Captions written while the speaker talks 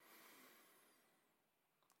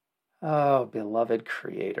Oh, beloved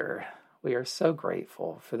Creator, we are so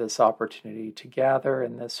grateful for this opportunity to gather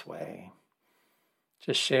in this way,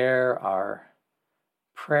 to share our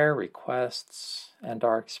prayer requests and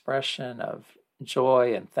our expression of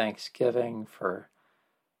joy and thanksgiving for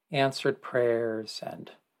answered prayers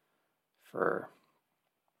and for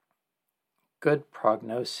good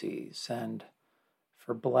prognoses and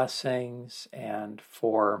for blessings and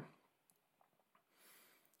for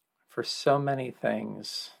so many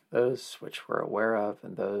things, those which we're aware of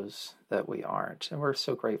and those that we aren't. And we're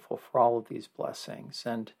so grateful for all of these blessings.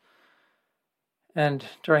 And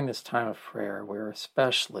during this time of prayer, we're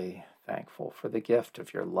especially thankful for the gift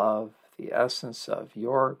of your love, the essence of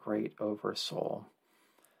your great oversoul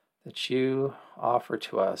that you offer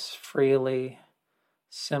to us freely,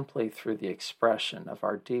 simply through the expression of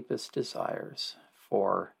our deepest desires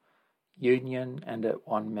for union and at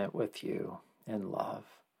one-ment with you in love.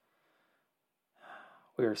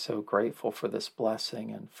 We are so grateful for this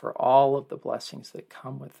blessing and for all of the blessings that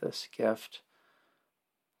come with this gift,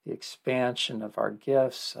 the expansion of our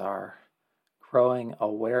gifts, our growing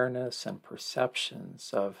awareness and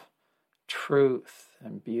perceptions of truth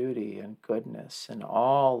and beauty and goodness in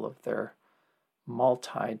all of their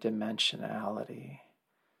multidimensionality.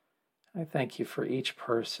 I thank you for each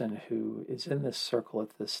person who is in this circle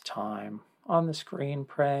at this time, on the screen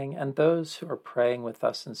praying, and those who are praying with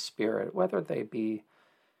us in spirit, whether they be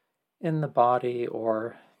in the body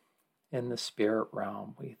or in the spirit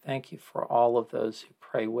realm. We thank you for all of those who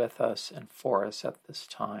pray with us and for us at this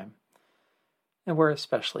time. And we're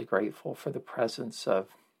especially grateful for the presence of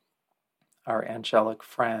our angelic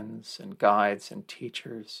friends and guides and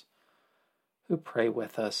teachers who pray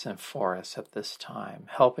with us and for us at this time,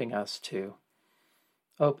 helping us to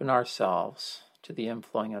open ourselves to the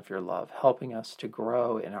inflowing of your love, helping us to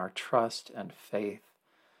grow in our trust and faith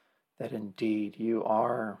that indeed you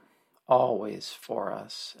are always for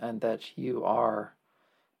us, and that you are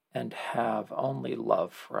and have only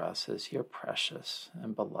love for us as your precious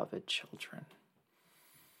and beloved children.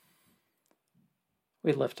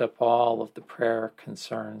 We lift up all of the prayer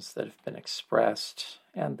concerns that have been expressed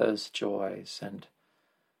and those joys, and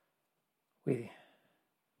we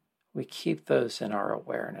keep those in our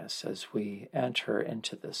awareness as we enter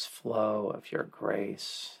into this flow of your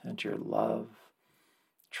grace and your love,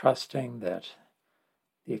 trusting that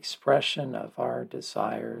the expression of our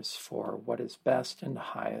desires for what is best and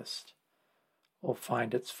highest will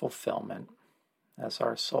find its fulfillment as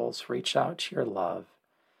our souls reach out to your love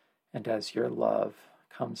and as your love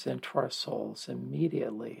comes into our souls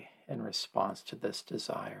immediately in response to this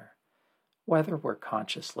desire, whether we're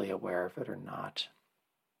consciously aware of it or not.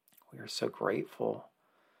 We are so grateful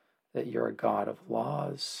that you're a God of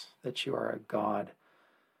laws, that you are a God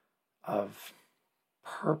of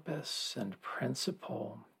purpose and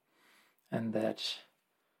principle, and that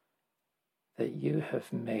you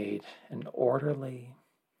have made an orderly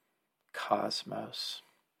cosmos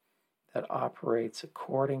that operates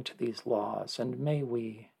according to these laws, and may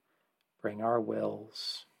we bring our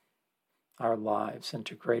wills, our lives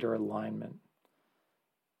into greater alignment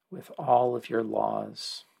with all of your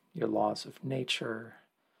laws of nature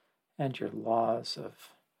and your laws of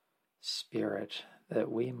spirit,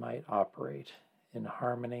 that we might operate in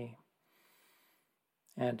harmony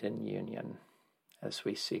and in union as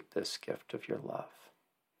we seek this gift of your love.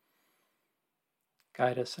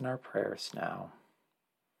 Guide us in our prayers now.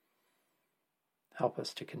 Help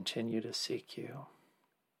us to continue to seek you.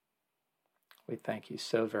 We thank you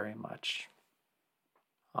so very much.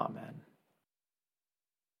 Amen.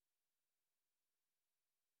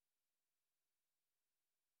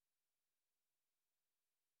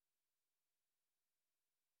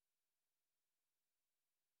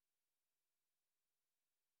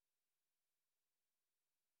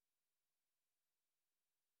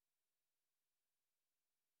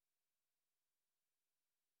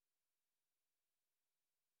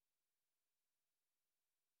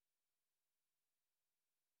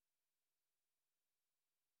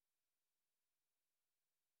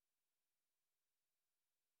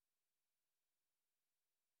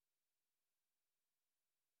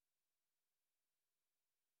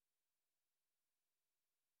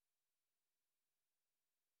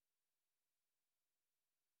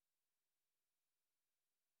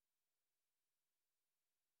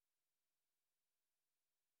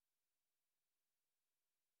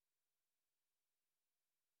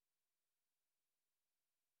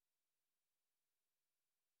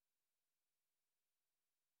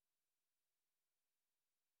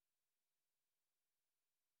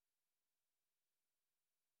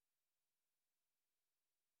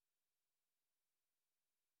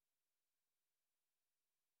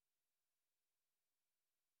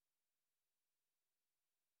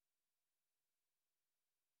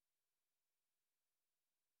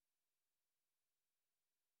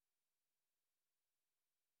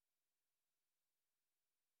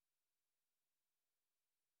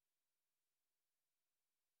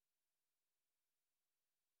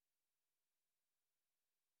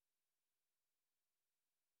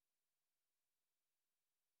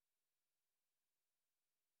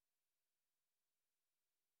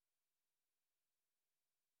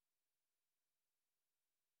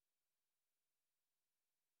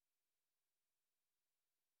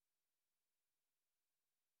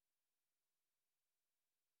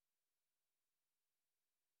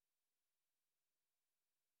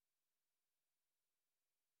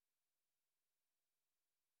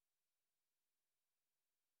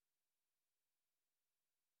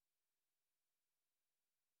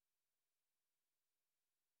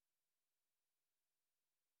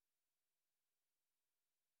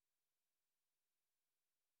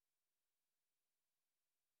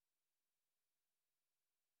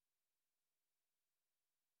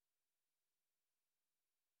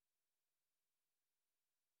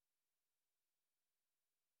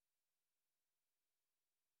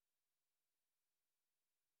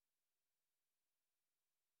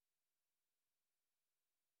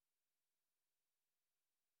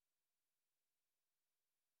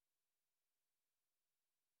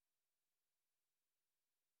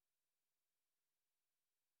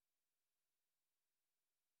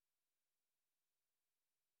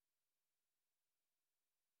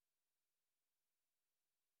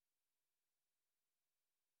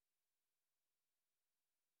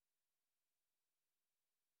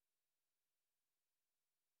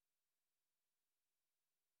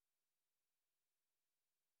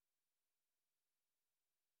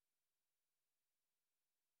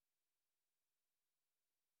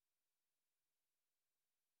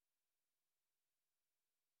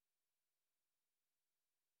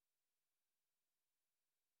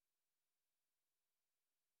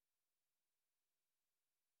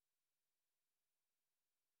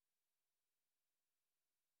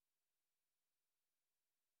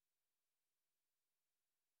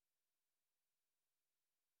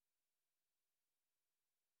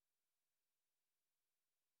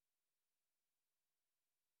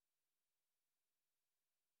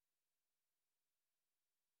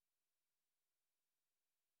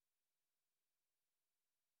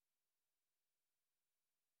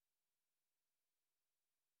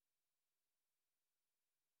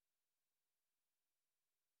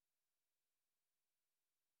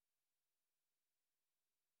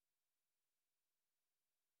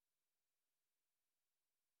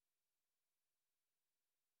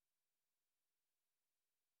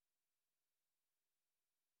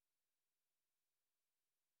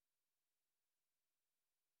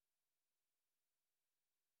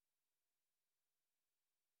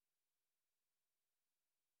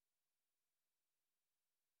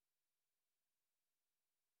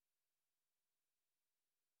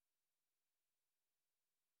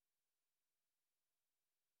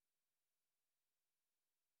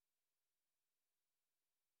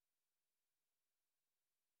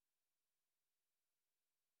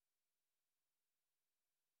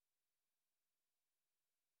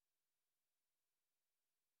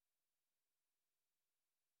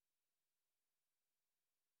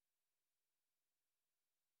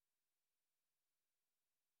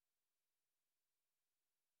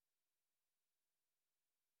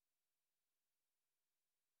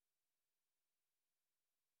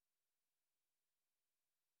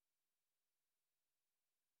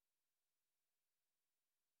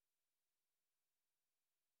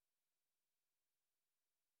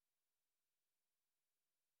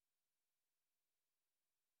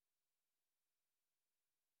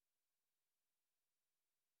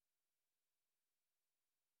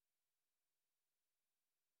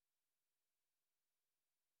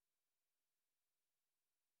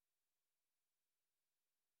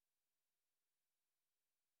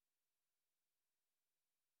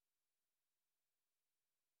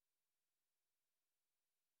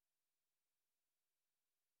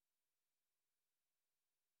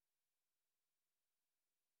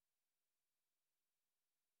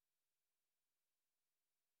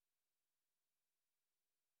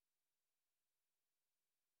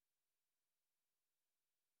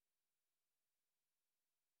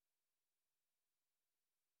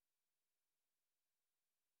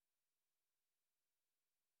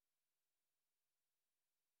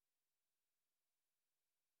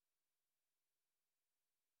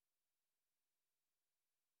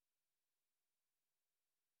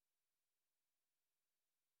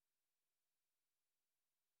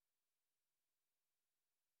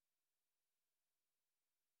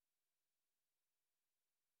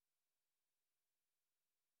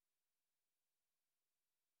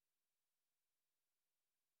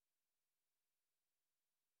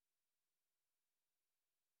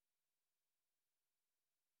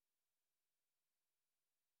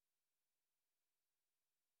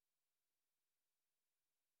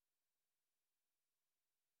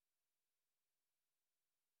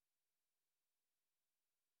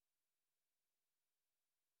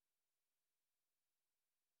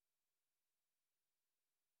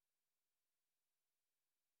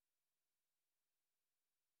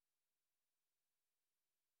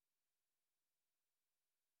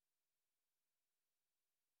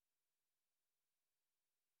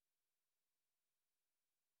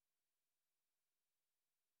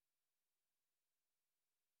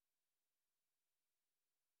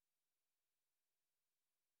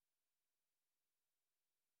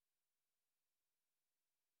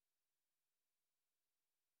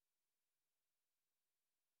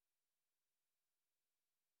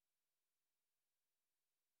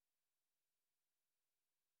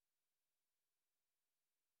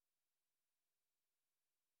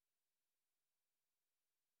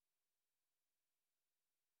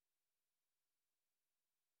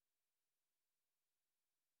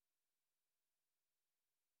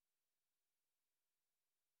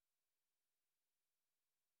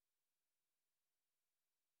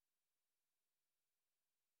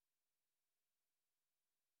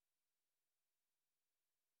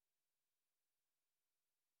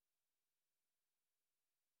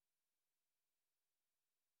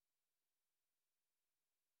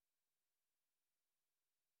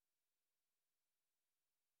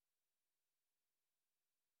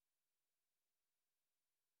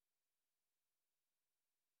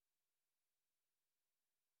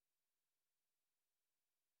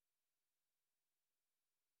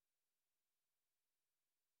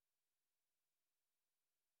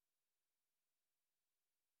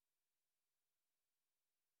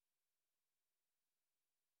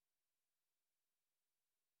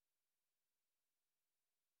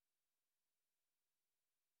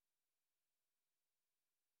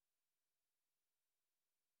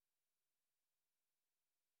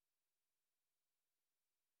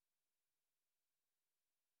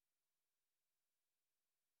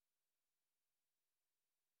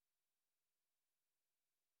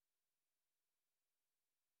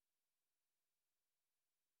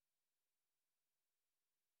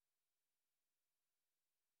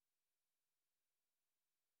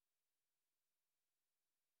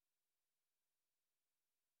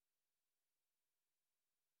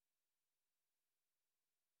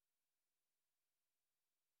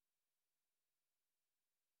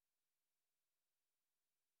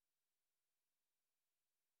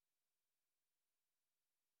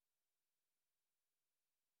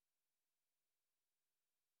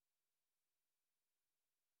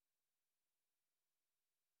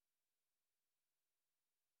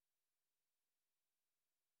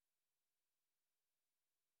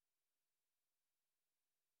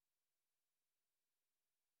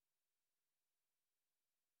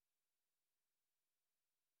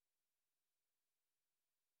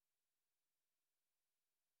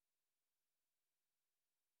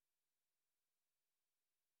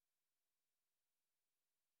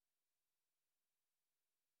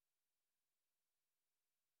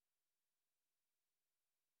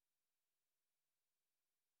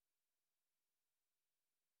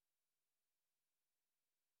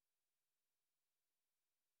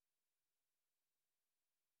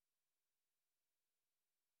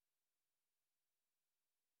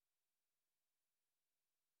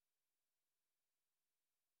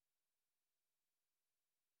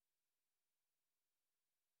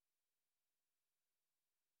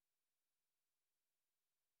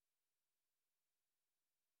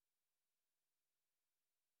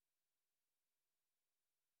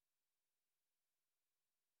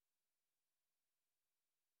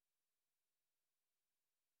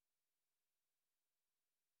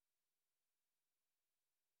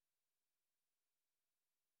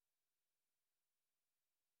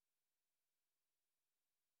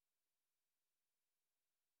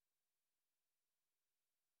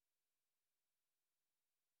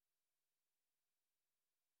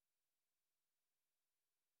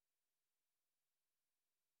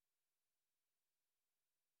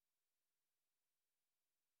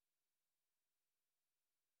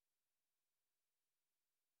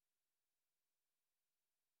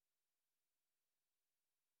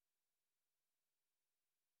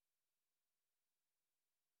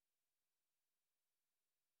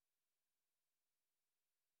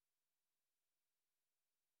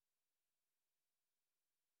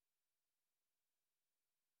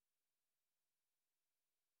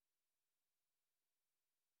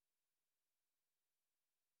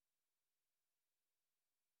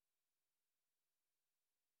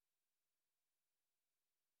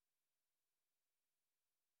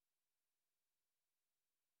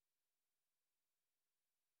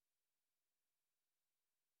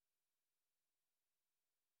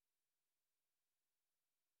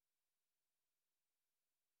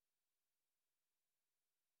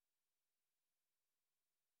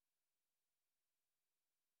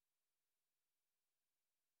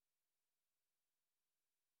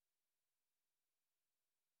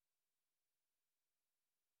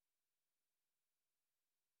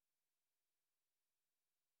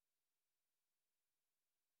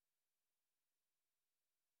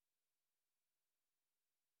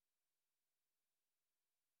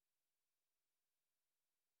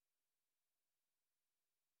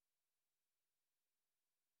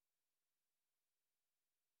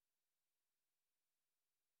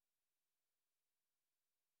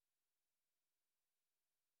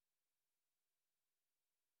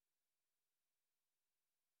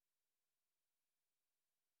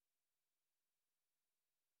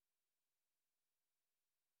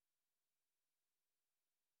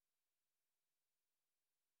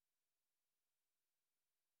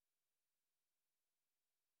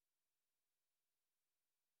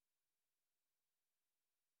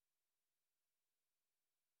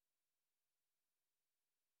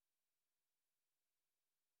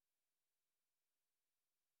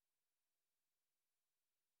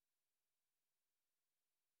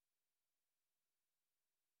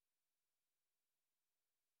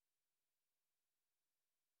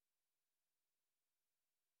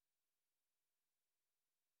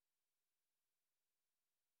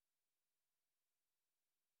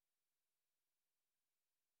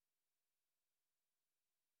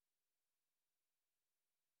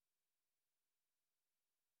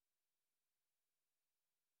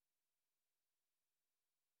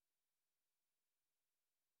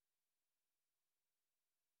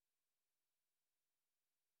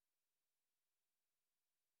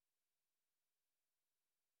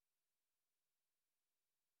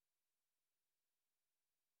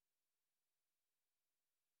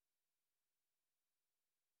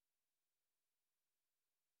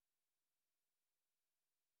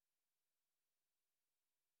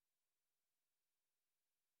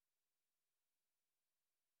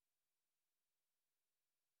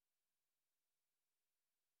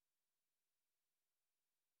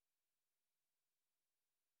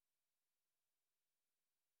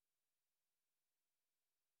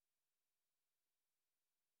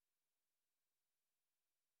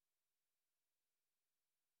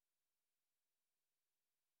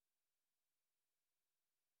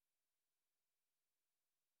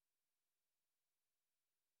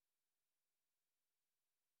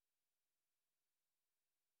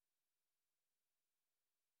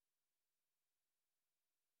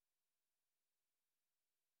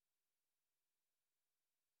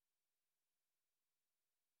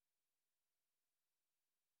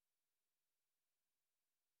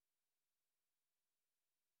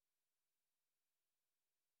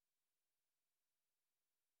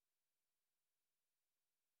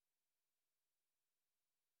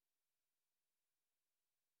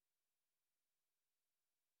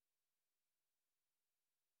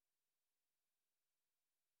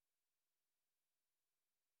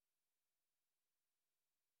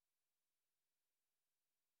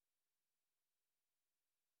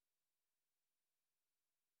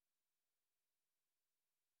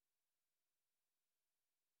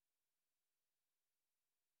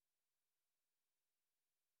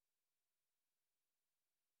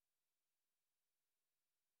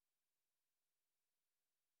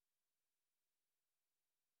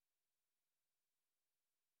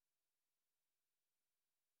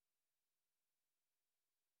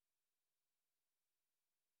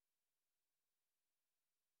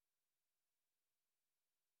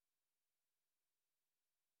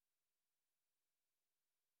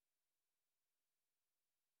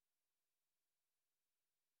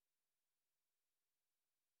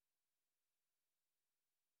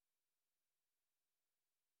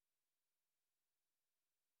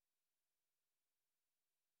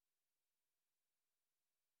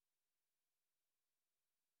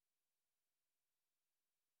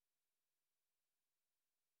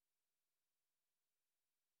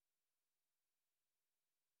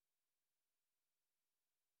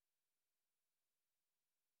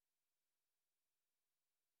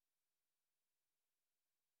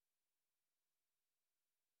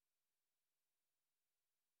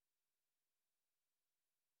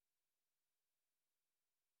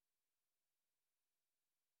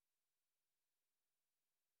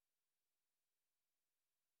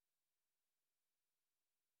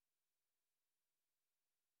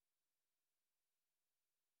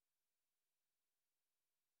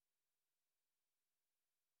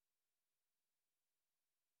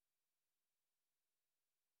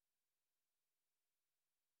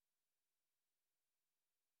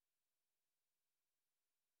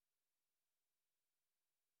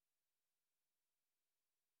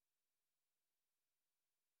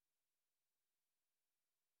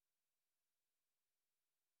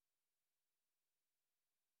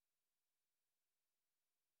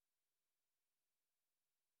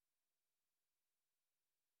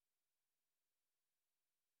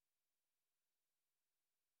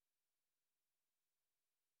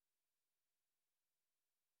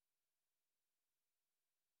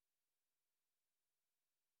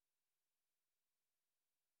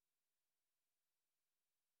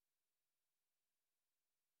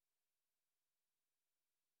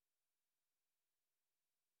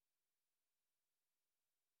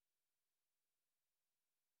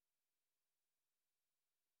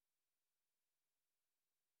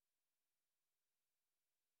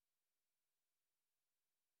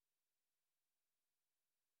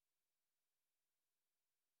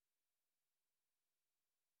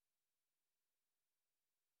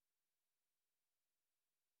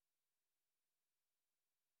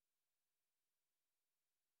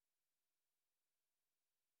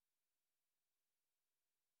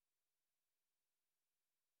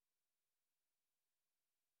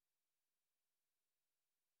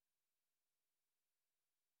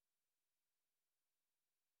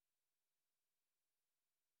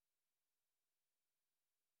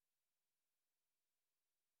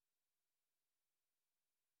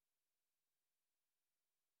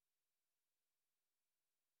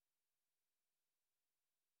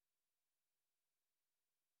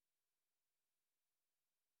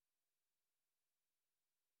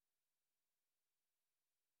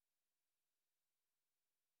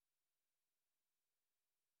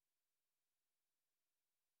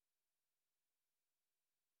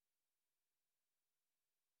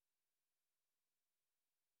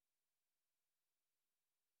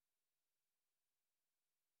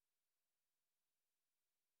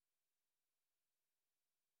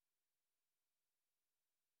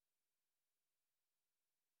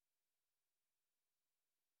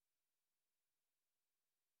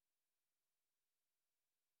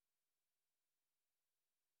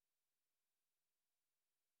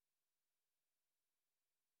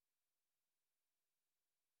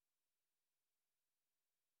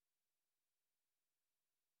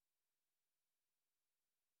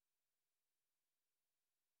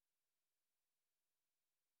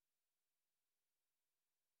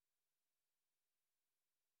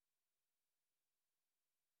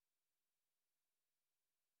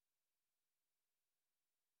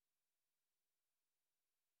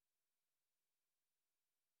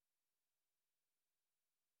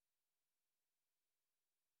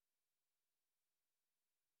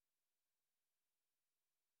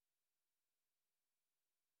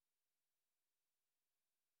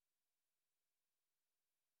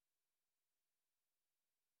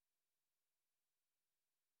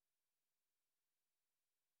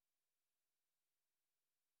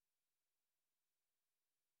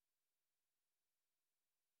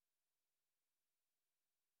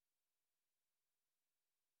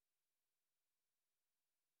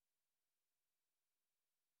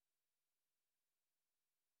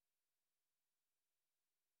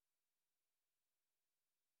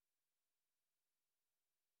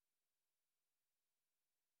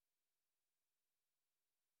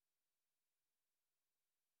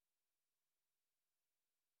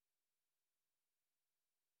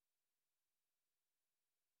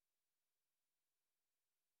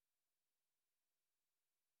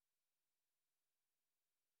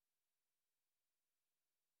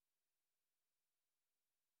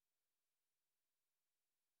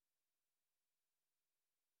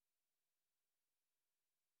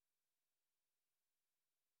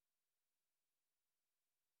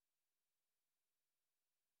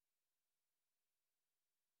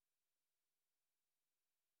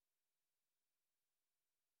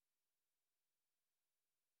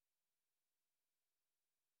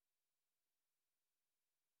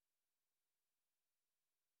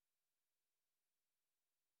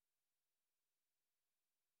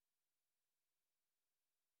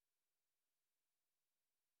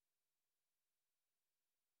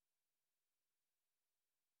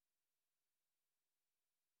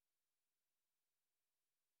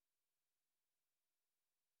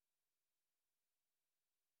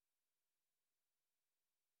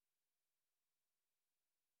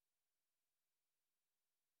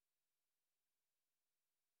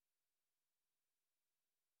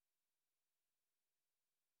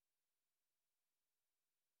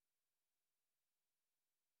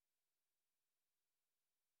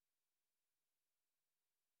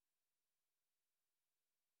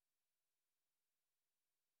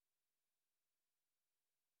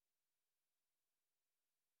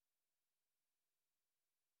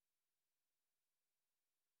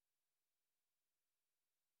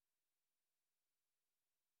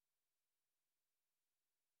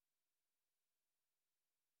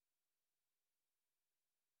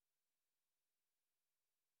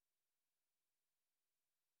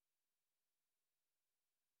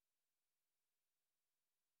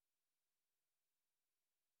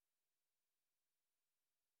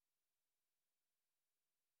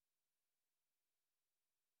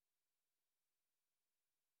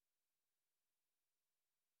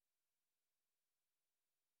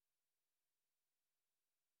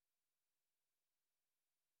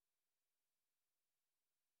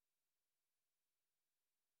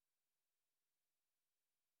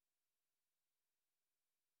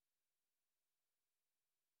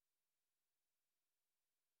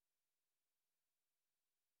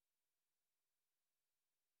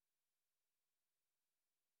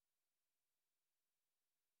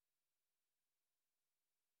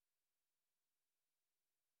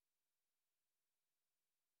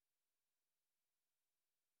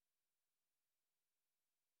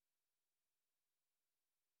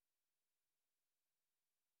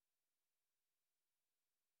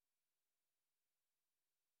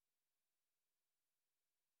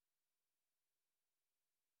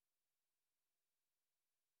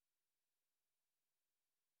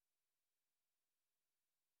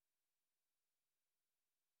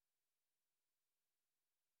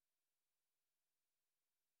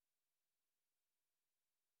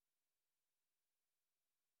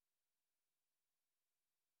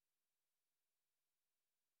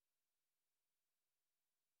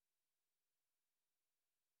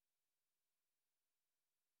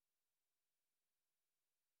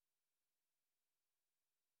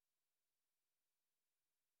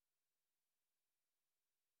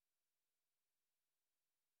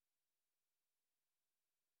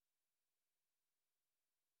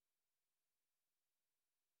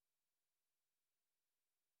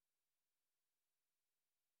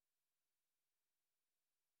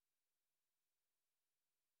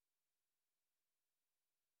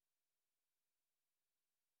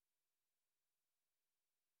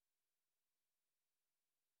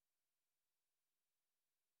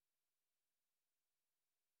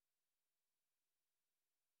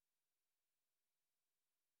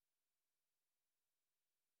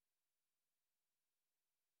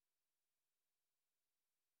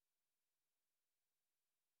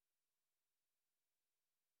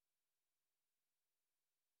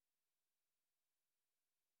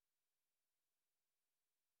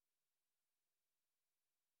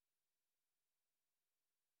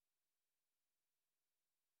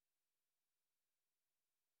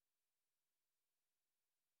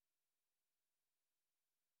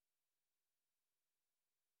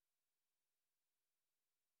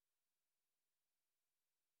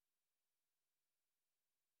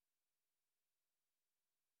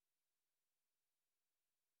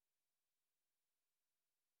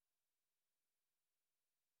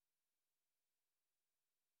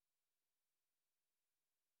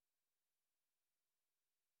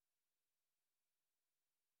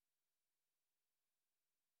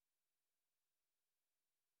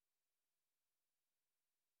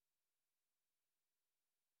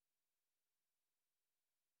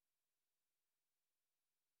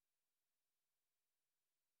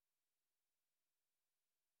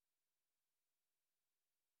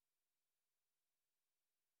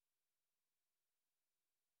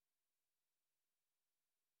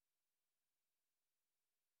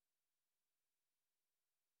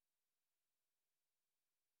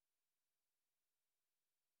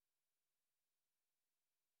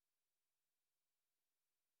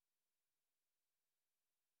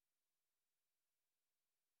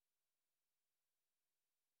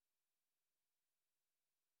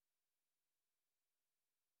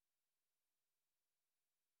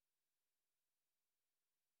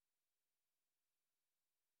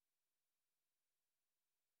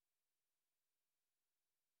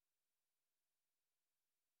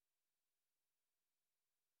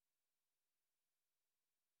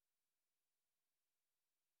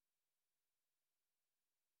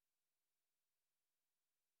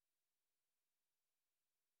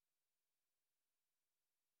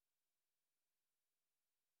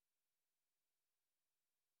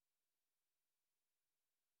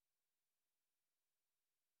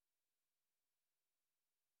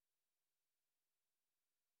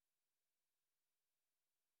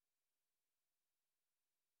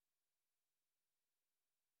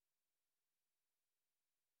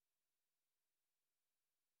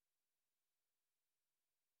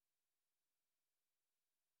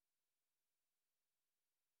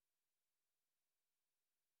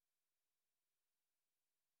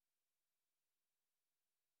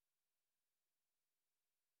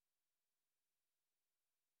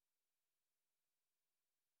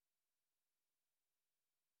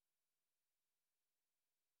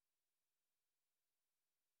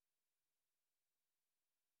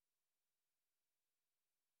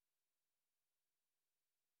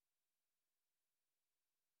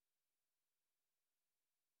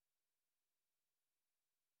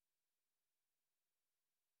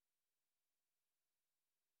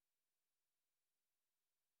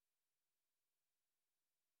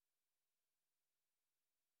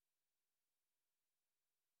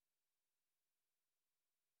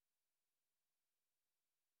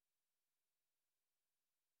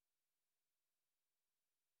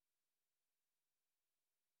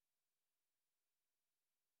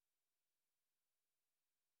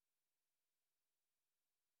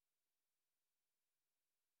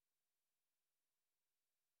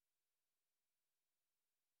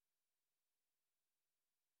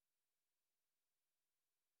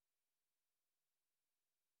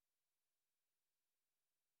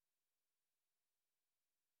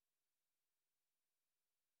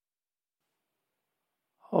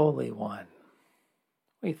 Holy One,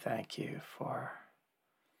 we thank you for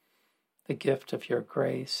the gift of your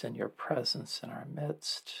grace and your presence in our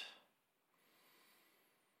midst.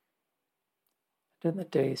 And in the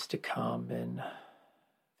days to come in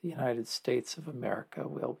the United States of America,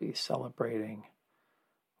 we'll be celebrating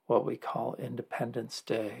what we call Independence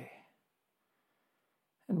Day.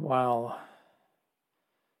 And while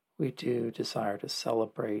we do desire to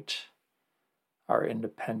celebrate our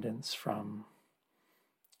independence from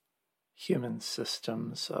human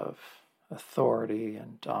systems of authority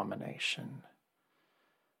and domination,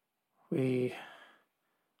 we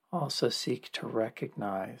also seek to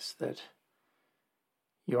recognize that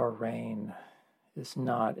your reign is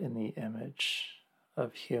not in the image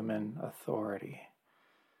of human authority,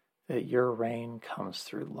 that your reign comes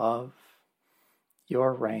through love.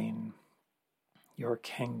 Your reign, your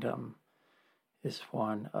kingdom is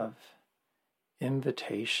one of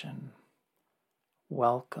invitation,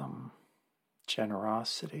 welcome,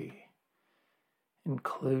 generosity,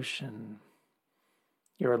 inclusion.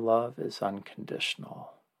 Your love is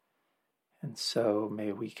unconditional. And so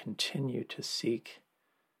may we continue to seek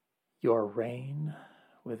your reign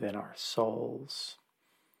within our souls,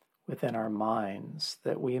 within our minds,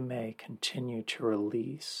 that we may continue to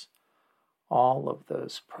release all of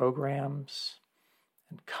those programs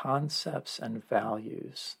and concepts and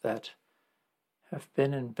values that have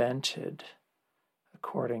been invented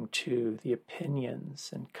according to the opinions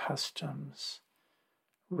and customs,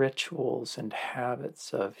 rituals and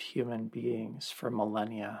habits of human beings for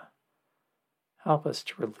millennia. Help us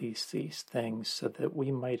to release these things so that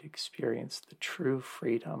we might experience the true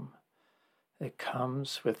freedom that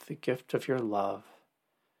comes with the gift of your love,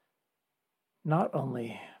 not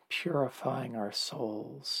only purifying our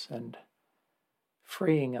souls and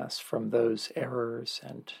freeing us from those errors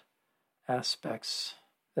and aspects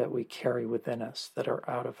that we carry within us that are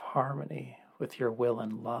out of harmony with your will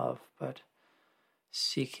and love, but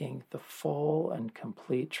seeking the full and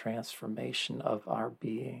complete transformation of our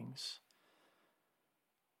beings,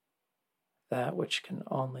 that which can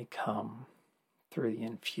only come through the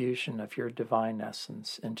infusion of your divine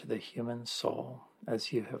essence into the human soul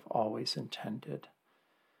as you have always intended.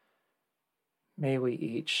 May we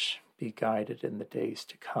each be guided in the days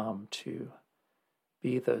to come to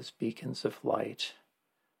be those beacons of light,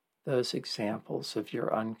 those examples of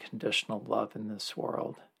your unconditional love in this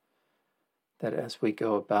world, that as we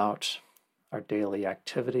go about our daily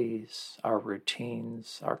activities, our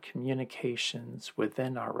routines, our communications,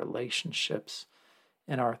 within our relationships,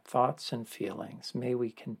 in our thoughts and feelings, may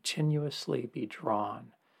we continuously be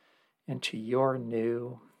drawn into your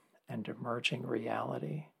new and emerging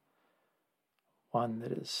reality, one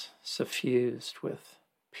that is suffused with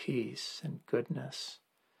peace and goodness,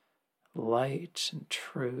 light and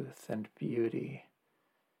truth and beauty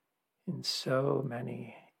in so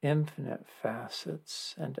many infinite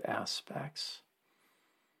facets and aspects.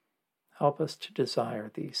 Help us to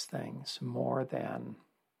desire these things more than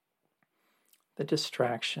the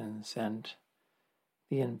distractions and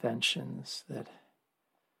the inventions that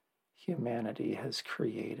humanity has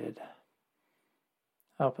created.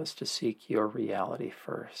 Help us to seek your reality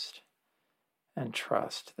first and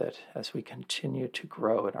trust that as we continue to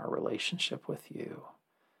grow in our relationship with you,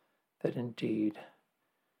 that indeed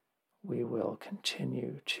we will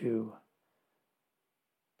continue to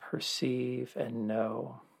perceive and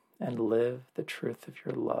know and live the truth of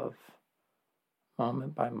your love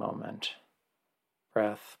moment by moment,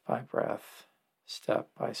 breath by breath, step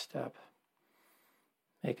by step.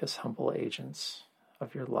 Make us humble agents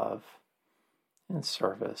of your love in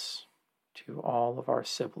service to all of our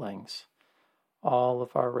siblings, all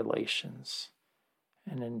of our relations,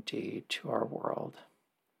 and indeed to our world.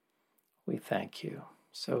 We thank you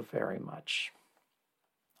so very much.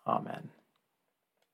 Amen.